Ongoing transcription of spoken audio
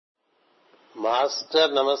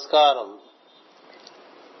Master నమస్కారం.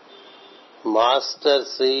 Master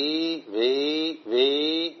Shri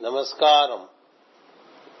వి నమస్కారం.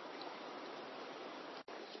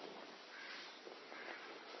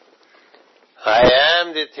 I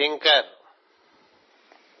am the thinker.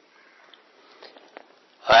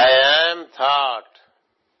 I am thought.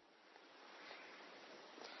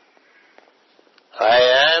 I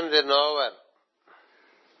am the knower.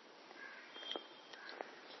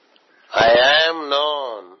 I am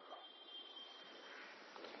known.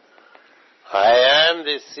 I am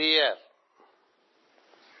the seer.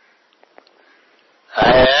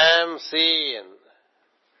 I am seen.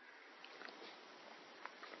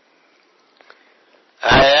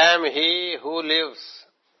 I am he who lives.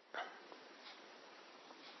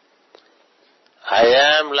 I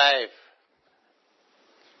am life.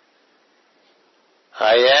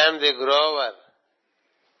 I am the grower.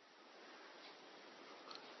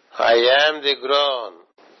 I am the grown.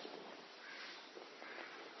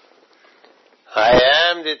 I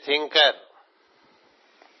am the thinker.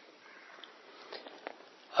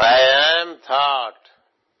 I am thought.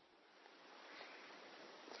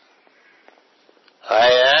 I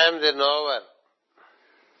am the knower.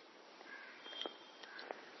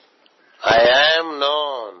 I am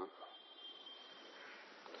known.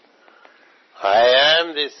 I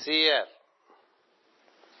am the seer.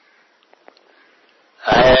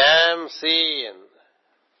 I am seen.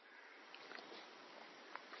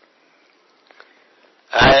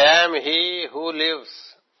 I am he who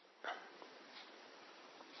lives.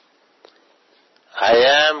 I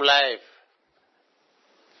am life.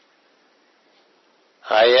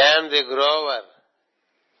 I am the grower.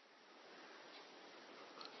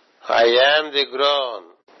 I am the grown.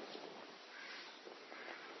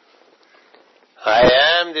 I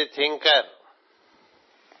am the thinker.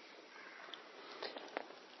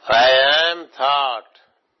 I am thought.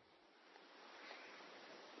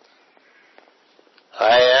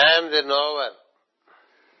 I am the knower.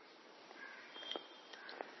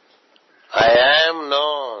 I am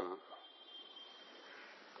known.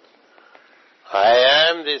 I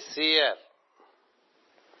am the seer.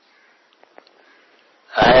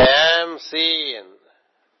 I am seen.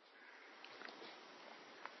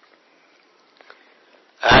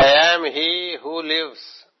 I am he who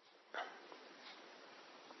lives.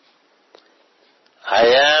 I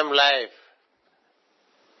am life.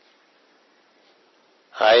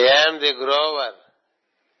 I am the grower.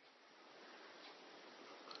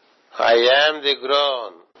 I am the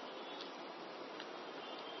grown.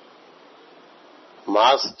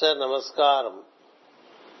 Master నమస్కారం.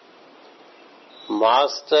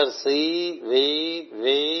 Master Shri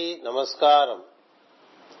వి నమస్కారం.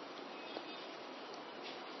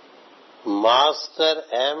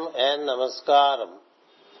 Master MN నమస్కారం.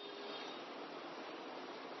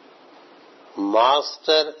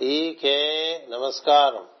 Master EK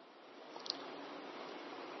నమస్కారం.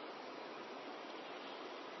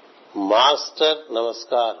 Master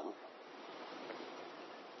నమస్కారం.